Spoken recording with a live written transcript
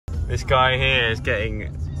This guy here is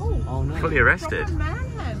getting fully arrested.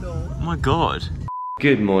 Oh my god.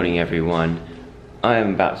 Good morning everyone. I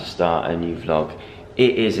am about to start a new vlog.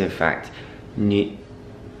 It is in fact new.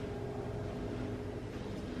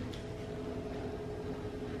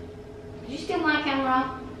 Did you steal my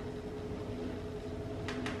camera?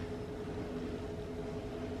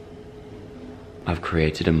 I've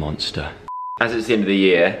created a monster. As it's the end of the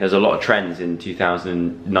year, there's a lot of trends in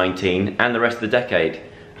 2019 and the rest of the decade.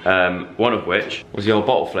 One of which was the old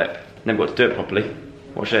bottle flip. Never got to do it properly.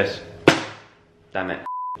 Watch this. Damn it.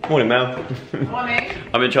 Morning, Mel. Morning.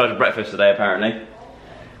 I'm in charge of breakfast today, apparently.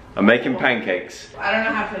 I'm making pancakes. I don't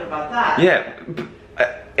know how I feel about that. Yeah,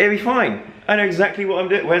 it'll be fine. I know exactly what I'm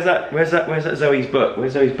doing. Where's that Zoe's book?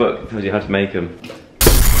 Where's Zoe's book? It tells you how to make them. You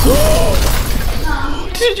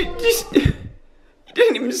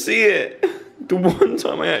didn't even see it. The one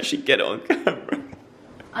time I actually get it on camera.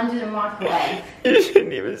 Under the microwave. You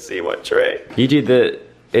didn't even see my trick. You do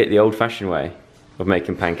the old-fashioned way of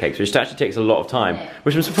making pancakes, which actually takes a lot of time,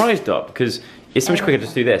 which I'm surprised at because it's so much quicker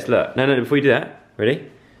just to do this. Look, no, before you do that, ready?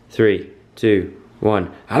 3, 2,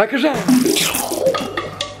 1. Alakazam!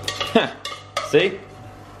 See?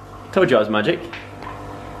 Told you I was magic.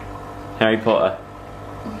 Harry Potter.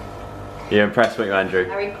 You're impressed, weren't you, Andrew?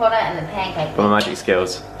 Harry Potter and the pancake. By my magic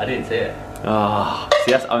skills. I didn't see it. Oh,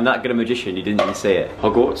 see, I'm that good a magician, you didn't even see it.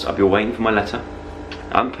 Hogwarts, I'll be waiting for my letter.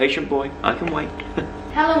 I'm a patient boy, I can wait.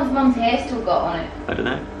 How long has Mum's hair still got on it? I don't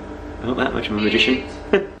know. I'm not that much of a magician.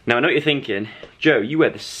 Now I know what you're thinking. Joe, you wear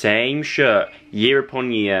the same shirt year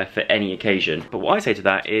upon year for any occasion. But what I say to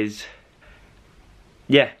that is,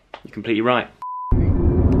 yeah, you're completely right.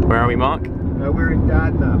 Where are we, Mark? We're in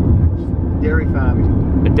Dardner, dairy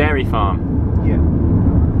farming. A dairy farm? Yeah.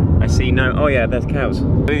 I see no, oh yeah, there's cows.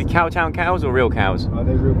 Are these Cowtown cows or real cows? Oh,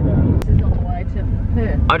 they're real cows. This is on the way to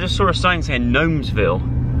Perth. I just saw a sign saying Gnomesville.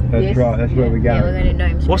 That's Yes. right, that's where we're Yeah, we're going. going to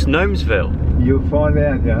Gnomesville. What's Gnomesville? You'll find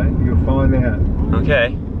out, Joe, you'll find out.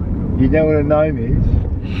 Okay. You know what a gnome is?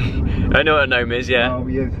 I know what a gnome is, yeah. Oh,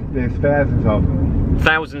 yes, there's thousands of them.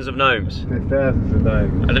 Thousands of gnomes. There's thousands of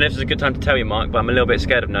gnomes. I don't know if it's a good time to tell you, Mark, but I'm a little bit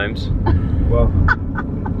scared of gnomes. Well,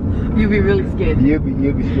 You'll be really scared. you'll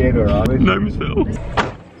be scared, alright? Gnomesville.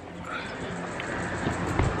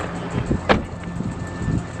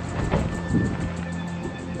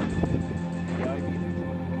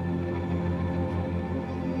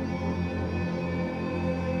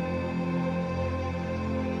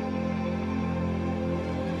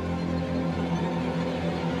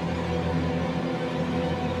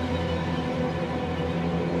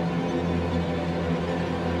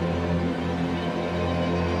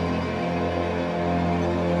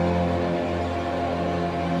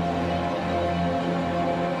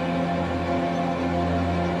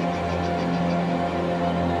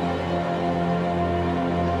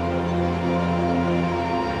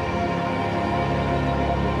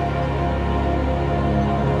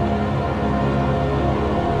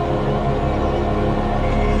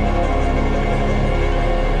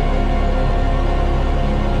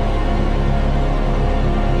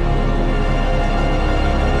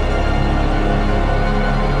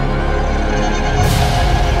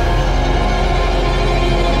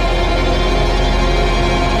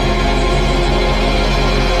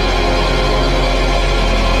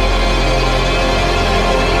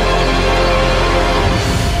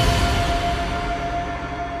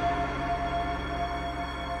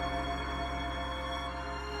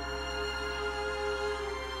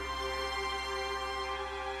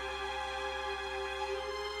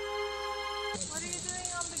 What are you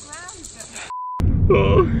doing on the ground?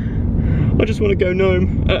 Oh, I just want to go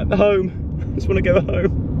home. Home. I just want to go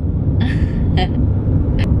home.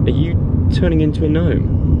 Are you turning into a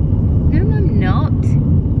gnome? No, I'm not.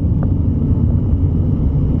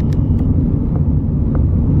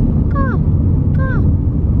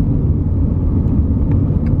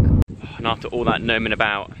 And after all that gnoming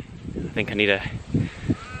about, I think I need a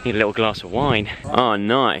little glass of wine. Oh,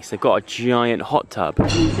 nice. They've got a giant hot tub. I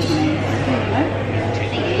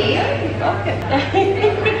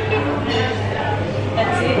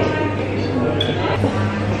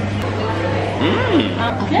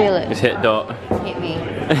feel it. It's hit Dot. Hit me.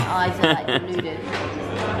 My eyes are like deluded.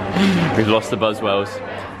 We've lost the Buzzwells.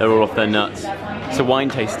 They're all off their nuts. It's a wine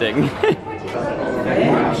tasting. Did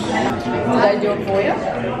I do it for you?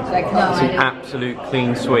 It's an absolute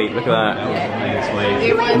clean sweep. Look at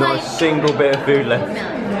that. Not a single bit of food left.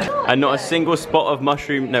 And not a single spot of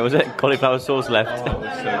mushroom, no, was it cauliflower sauce left? Oh,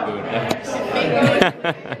 it's so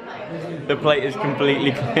good. The plate is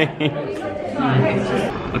completely clean.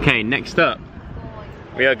 Okay, next up,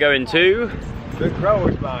 we are going to The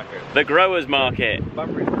growers market. The growers market.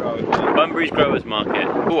 Bunbury's growers market. Bunbury's growers market.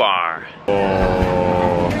 Ooh-ah.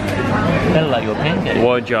 Oh. Kind of like your pancake.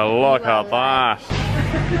 Would you look at that?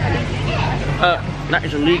 That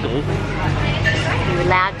is illegal. You're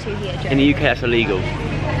allowed to here, Joe. In the UK, that's illegal.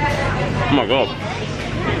 Oh my god.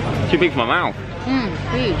 Too big for my mouth.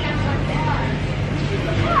 Huge.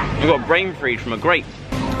 I got a brain freeze from a grape.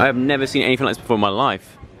 I have never seen anything like this before in my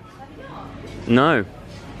life. No.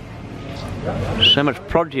 So much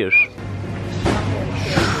produce.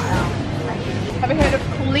 Have you heard of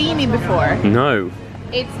collini before? No.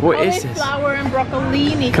 It's What is this? cauliflower and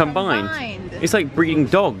broccolini Combined. It's like breeding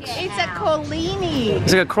dogs. It's a collini.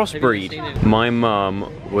 It's like a crossbreed. My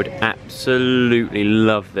mum would absolutely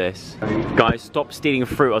love this. Guys, stop stealing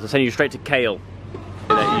fruit. I'll send you straight to kale.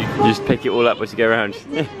 You just pick it all up as you go around.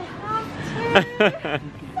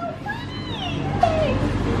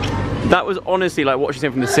 That was honestly like watching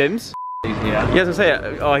something from The Sims. Yeah, I was gonna say,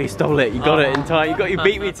 oh, he stole it. You got it in time. You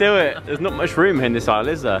beat me to it. There's not much room in this aisle,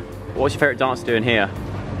 is there? What's your favourite dance to do in here?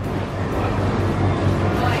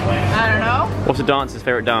 I don't know. What's a dancer's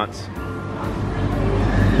favourite dance?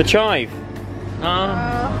 The chive.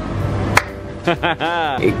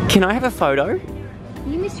 Can I have a photo?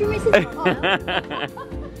 You Mr. and Mrs.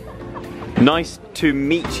 Bond? Nice to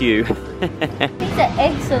meet you. These are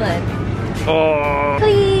excellent. Oh.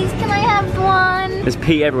 Please, can I have one? There's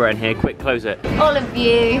pee everywhere in here. Quick, close it. All of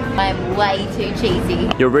you. I'm way too cheesy.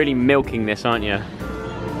 You're really milking this, aren't you?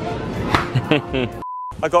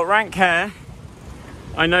 I got rank hair.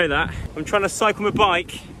 I know that. I'm trying to cycle my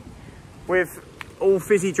bike with all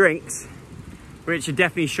fizzy drinks, which are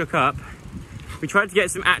definitely shook up. We tried to get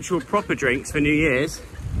some actual proper drinks for New Year's,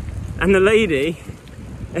 and the lady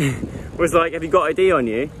was like, have you got ID on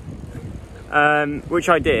you? Which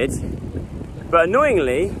I did. But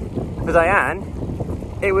annoyingly, for Diane,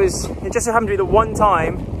 it just so happened to be the one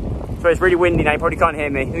time, so it's really windy now, you probably can't hear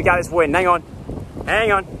me. Let me get this wind, hang on.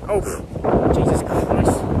 Hang on. Oh, Jesus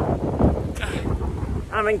Christ.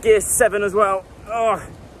 I'm in gear 7 as well. Oh.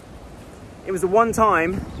 It was the one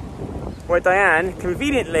time where Diane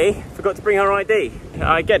conveniently forgot to bring her ID.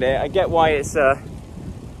 I get it, I get why it's so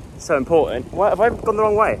important. Why have I gone the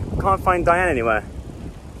wrong way? I can't find Diane anywhere.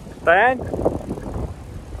 Diane?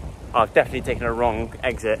 Oh, I've definitely taken a wrong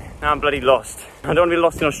exit. Now I'm bloody lost. I don't want to be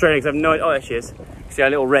lost in Australia because I have no idea. Oh, there she is. See a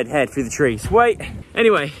little red head through the trees. Wait.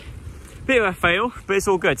 Anyway, bit of a fail, but it's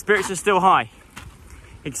all good. Spirits are still high.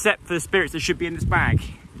 Except for the spirits that should be in this bag.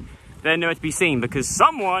 They're nowhere to be seen because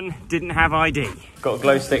someone didn't have ID. Got a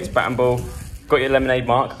glow sticks, bat and ball. Got your lemonade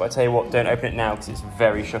mark, but I tell you what, don't open it now because it's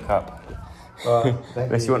very shook up. Right,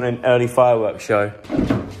 Unless you want an early fireworks show.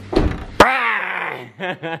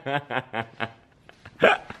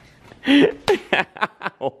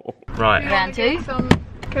 Right. Round two. Can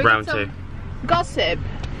we Round get some two. Gossip.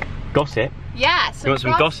 Gossip? Yeah, You want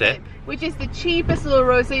some gossip? Which is the cheapest little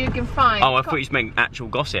rosé you can find. Oh, I thought you meant actual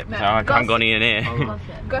gossip. No, So I haven't gossip. gone in here.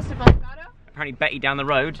 Gossip avocado? Apparently Betty down the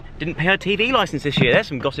road didn't pay her TV licence this year. There's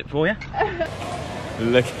some gossip for you.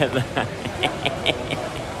 Look at that.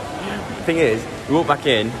 The thing is, we walk back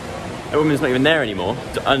in, the woman's not even there anymore,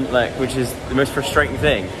 which is the most frustrating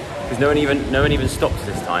thing. Because no one even stops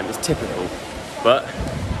this time. It's typical. But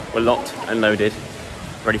we're locked and loaded,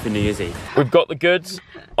 ready for New Year's Eve. We've got the goods,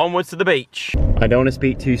 onwards to the beach. I don't want to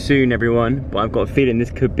speak too soon, everyone, but I've got a feeling this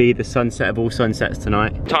could be the sunset of all sunsets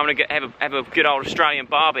tonight. Time to have a good old Australian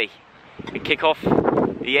barbie. We kick off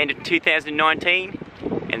the end of 2019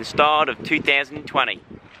 and the start of 2020.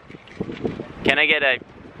 Can I get a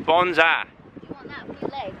bonza? You want that for your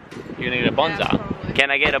leg? You're gonna get a bonza? Can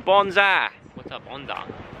I get a bonza? What's a bonza?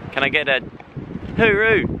 Can I get a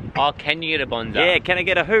hooroo? Oh, can you get a bonza? Yeah, can I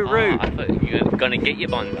get a hooroo? Oh, I thought you were gonna get your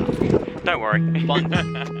bonza. Don't worry. Bonza.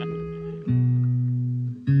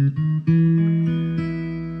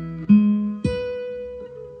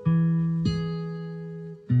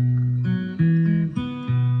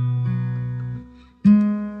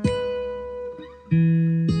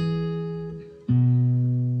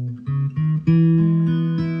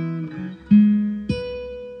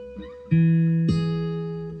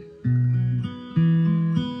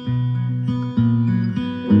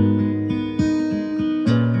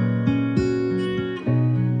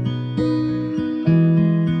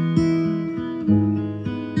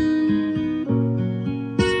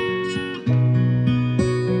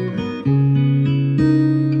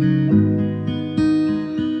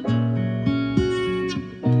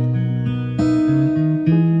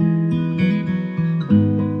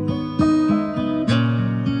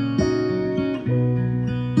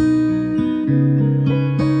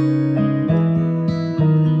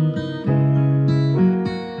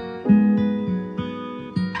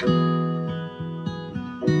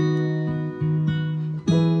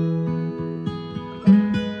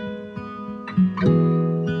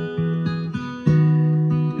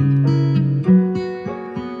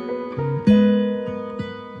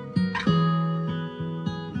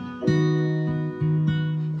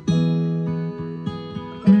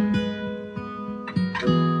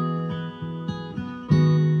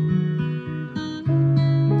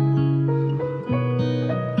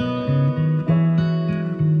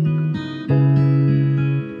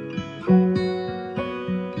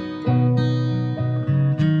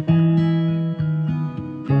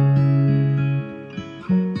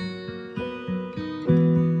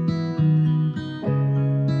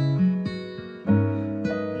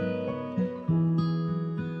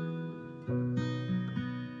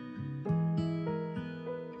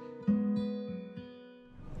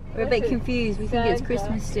 We're a bit confused. We think it's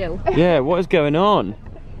Christmas still. Yeah, what is going on?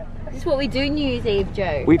 This is what we do New Year's Eve,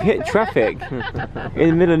 Joe. We've hit traffic in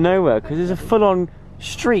the middle of nowhere because there's a full-on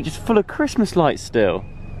street just full of Christmas lights still.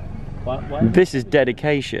 What? This is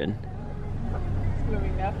dedication.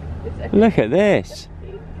 Look at this.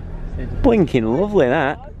 Blinking lovely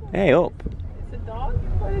that. Hey up. It's a dog?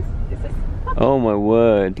 What is this? Oh my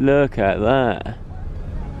word, look at that.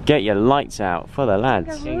 Get your lights out for the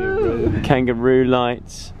lads. Kangaroo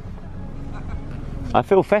lights. I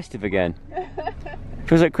feel festive again.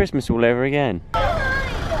 Feels like Christmas all over again.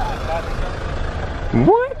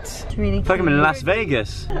 What? It's really It's like I'm in Las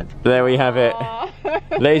Vegas. There we have it.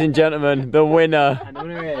 Ladies and gentlemen, the winner.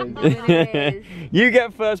 You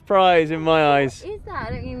get first prize in my eyes. What is that? I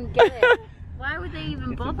don't even get it. Why would they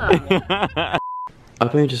even bother?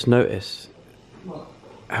 I've only just noticed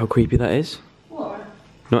how creepy that is. What?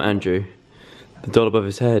 Not Andrew. The doll above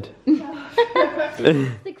his head.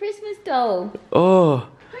 The Christmas doll. Oh,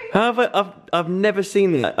 how have I've never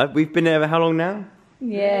seen that. We've been there how long now?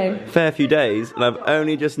 Yeah. Fair few days, and I've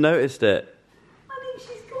only just noticed it. I think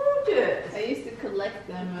she's gorgeous. I used to collect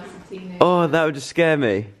them as a teenager. Oh, that would just scare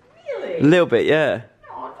me. Really? A little bit, yeah.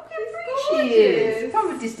 Oh, look how pretty she is.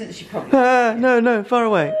 From a distance, she probably. No, far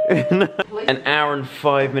away. An hour and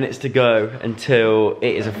 5 minutes to go until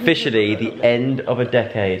it is officially the end of a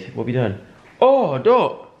decade. What have you done? Oh,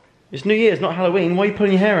 Doc, it's New Year's, not Halloween. Why are you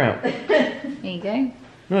pulling your hair out? There you go.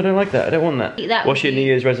 No, I don't like that. I don't want that. That What's would your be- New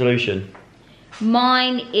Year's resolution?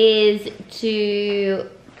 Mine is to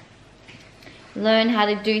learn how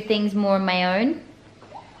to do things more on my own.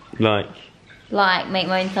 Like make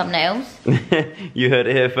my own thumbnails. You heard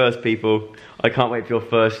it here first, people. I can't wait for your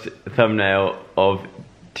first thumbnail of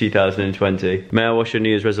 2020. Mel, what's your New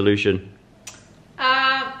Year's resolution?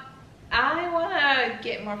 I want to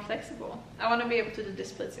get more flexible. I want to be able to do the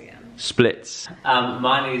splits again. Splits.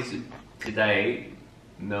 Mine is today.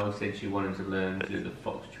 Mel said she wanted to learn to do the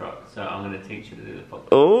foxtrot, so I'm going to teach her to do the foxtrot.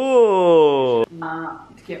 Oh,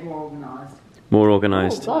 To get more organised. more Oh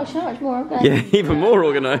organised. gosh, how much more of that? Yeah, even more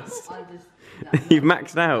organised. I just, You've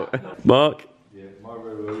maxed out. Mark, Yeah, my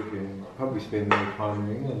resolution, I'll probably spend more time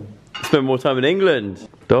in England. spend more time in England.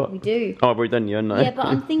 Dot. We do. Oh, I've already done you, haven't I? Yeah, but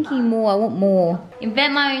I'm thinking more. I want more.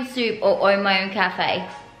 Invent my own soup or own my own cafe.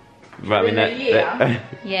 Right, I mean that. Within a year?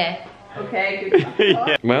 Yeah. Okay, good.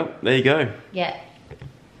 Yeah. Well, there you go. Yeah.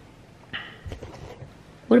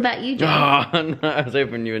 What about you, Joe? Oh, no, I was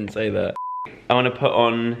hoping you wouldn't say that. I want to put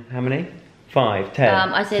on how many? 5, 10.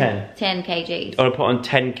 I said 10 kgs. I want to put on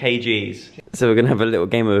 10 kgs. So we're going to have a little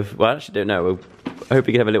game of, well, I actually don't know. I hope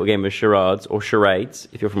we can have a little game of charades or charades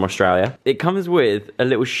if you're from Australia. It comes with a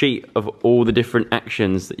little sheet of all the different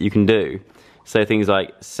actions that you can do. So things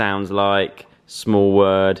like sounds like, small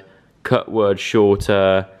word, cut word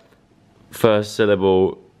shorter, first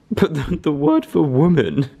syllable. Put the word for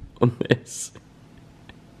woman on this.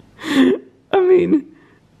 I mean,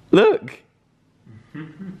 look.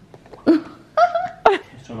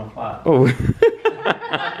 It's on my fire. Oh.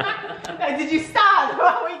 Did you start?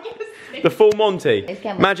 What were you going to say? The full Monty. It's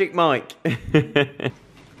Cameron. Magic Mike. Wait,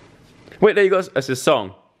 there you go. That's a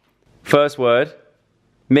song. First word.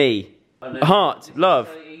 Me. Heart. Love.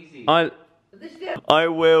 So easy. I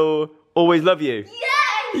will always love you.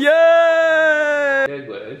 Yes! Yay! Third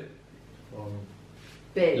word.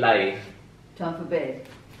 bed. Lay. Time for bed.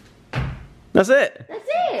 That's it. That's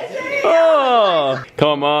it. Oh. Come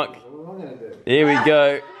on, Mark. What am I going to do? Here we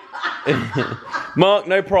go. Mark,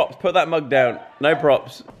 no props. Put that mug down. No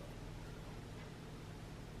props.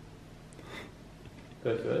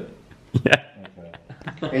 First word. Yeah.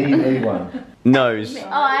 Anyone. Nose. Oh,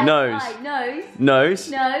 I Nose. right. Nose. Nose.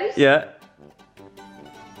 Nose. Yeah.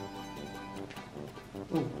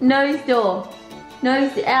 Nose door.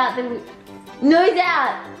 Nose out. Nose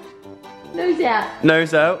out. Nose out.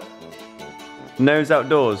 Nose out. Nose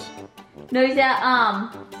outdoors. Nose out arm.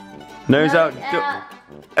 Nose out.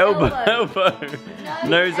 Elbow. Elbow. Elbow.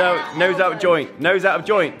 Nose out. Nose out elbow. joint. Nose out of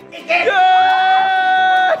joint. Yeah!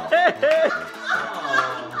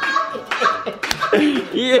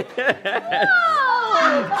 Yes!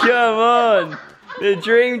 Come on! The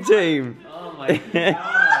dream team! Oh my god.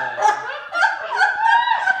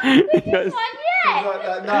 Yes. Like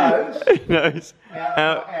that nose. Nose.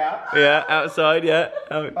 Out. Yeah, outside, yeah.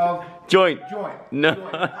 Out. Joint. Joint. No.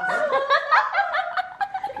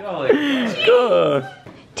 Golly. God.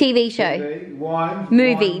 TV show. TV, wine.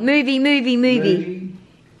 Movie. wine, Movie.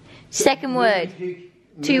 Second word. music,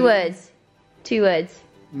 2 words. 2 words.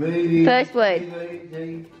 Movie. First word.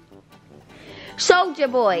 TV, Soldier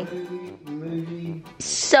boy. movie.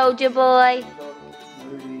 Soldier boy.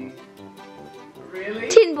 Movie. Really?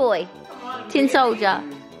 Tin boy. Come on, Tin really? soldier.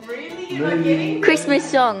 Really? Christmas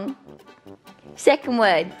song. Second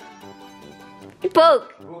word.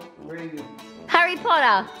 Book. Harry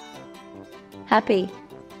Potter. Happy.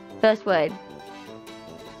 First word.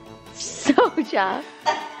 Soldier.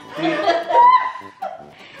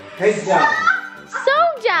 Heads down.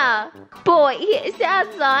 Soldier. Boy, it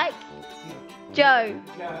sounds like Joe.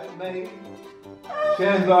 Me.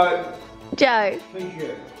 Sounds like Joe.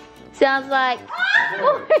 t-shirt. Sounds like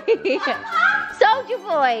boy. Soldier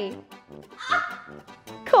boy.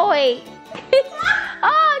 Koi.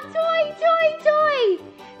 Oh, toy.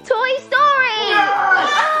 Toy Story.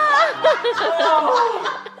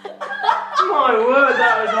 My word,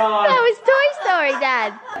 that was hard. That was Toy Story,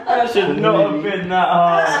 Dad. That should not have been that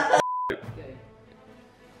hard.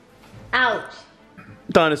 Ouch.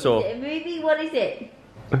 Dinosaur. Is it a movie? What is it?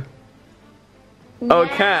 Oh, No.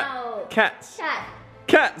 cat. Cats. Cat.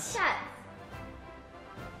 Cats. Cats.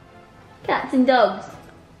 Cats and dogs.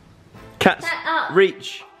 Cats. Cat up.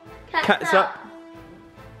 Reach. Cats, Cats up.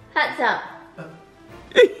 Cats up.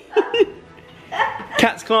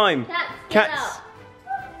 Cats climb. Cats get Cats. up.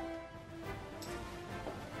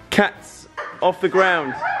 Cats off the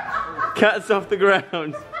ground. Cats off the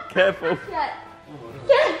ground. Careful. Cat.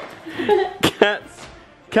 Cats.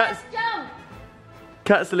 Cats. Jump.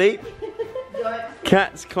 Cats leap.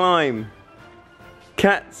 Cats climb.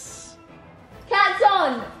 Cats. Cats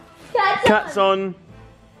on. Cats on.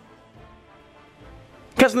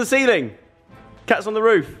 Cats on the ceiling. Cats on the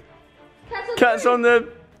roof. Cats on the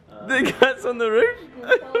cats on the roof.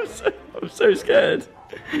 I'm so scared.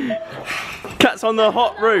 Cats on the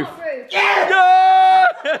hot roof. Yes!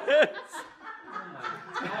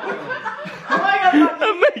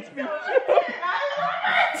 That makes me jump.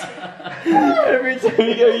 Every time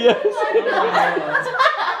you go yes.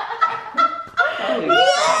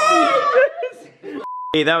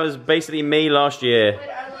 Hey, that was basically me last year.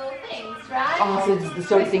 Oh, so it's the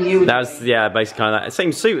sort of thing you would That was, yeah, basically kind of that.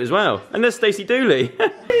 Same suit as well. And there's Stacey Dooley.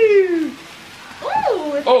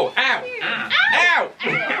 Oh, ow! Ow!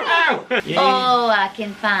 Ow! Oh, I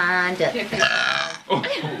can find it.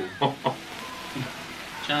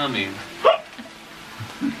 Charming.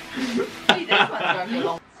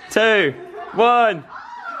 2, 1.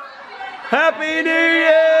 Happy New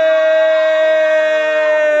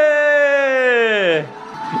Year!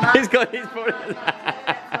 He's got his body.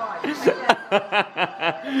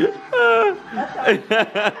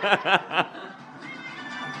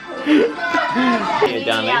 Here,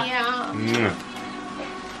 darling.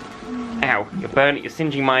 Ow, you're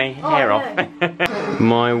singeing my hair off.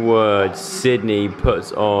 My word, Sydney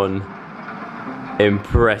puts on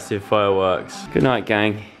impressive fireworks. Good night,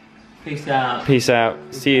 gang. Peace out. Peace out.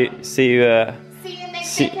 See you See you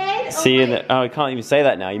next decade. see you in the, oh, I can't even say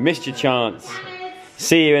that now. You missed your chance.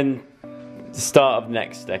 See you in the start of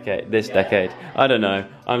next decade, this decade. I don't know,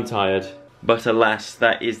 I'm tired. But alas,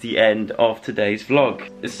 that is the end of today's vlog.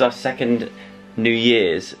 This is our second New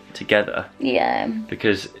Year's together. Yeah.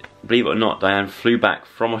 Because, believe it or not, Diane flew back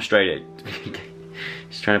from Australia.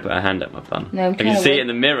 She's trying to put her hand up my bum. No, I'm I can trying to see it in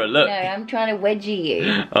the mirror, look. No, I'm trying to wedgie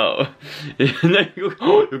you. Oh. No,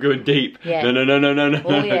 you're going deep. Yeah. No.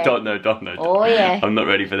 Oh, yeah. Don't. Oh, yeah. I'm not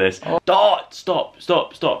ready for this. Oh. Stop.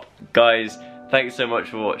 Guys, thanks so much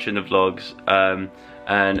for watching the vlogs.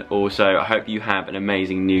 And also, I hope you have an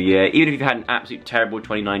amazing new year. Even if you've had an absolute terrible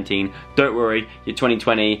 2019, don't worry, your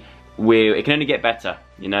 2020, it can only get better,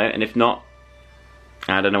 you know? And if not,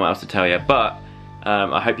 I don't know what else to tell you. But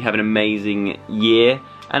I hope you have an amazing year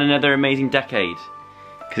and another amazing decade.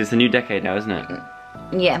 Because it's a new decade now, isn't it?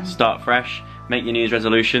 Yeah. Start fresh, make your New Year's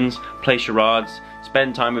resolutions, play charades,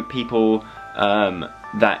 spend time with people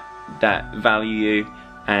that value you,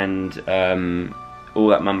 and all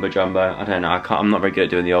that mumbo jumbo. I don't know. I'm not very good at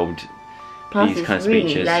doing the old Plus, these kind of it's really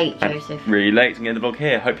speeches. late, And Joseph. really late. I'm getting the vlog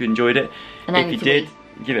here. Hope you enjoyed it. And I if you need to did,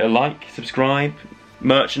 give it a like, subscribe,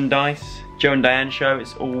 merchandise, Joe and Diane show.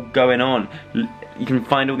 It's all going on. You can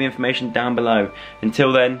find all the information down below.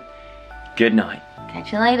 Until then, good night.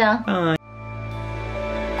 Catch you later. Bye.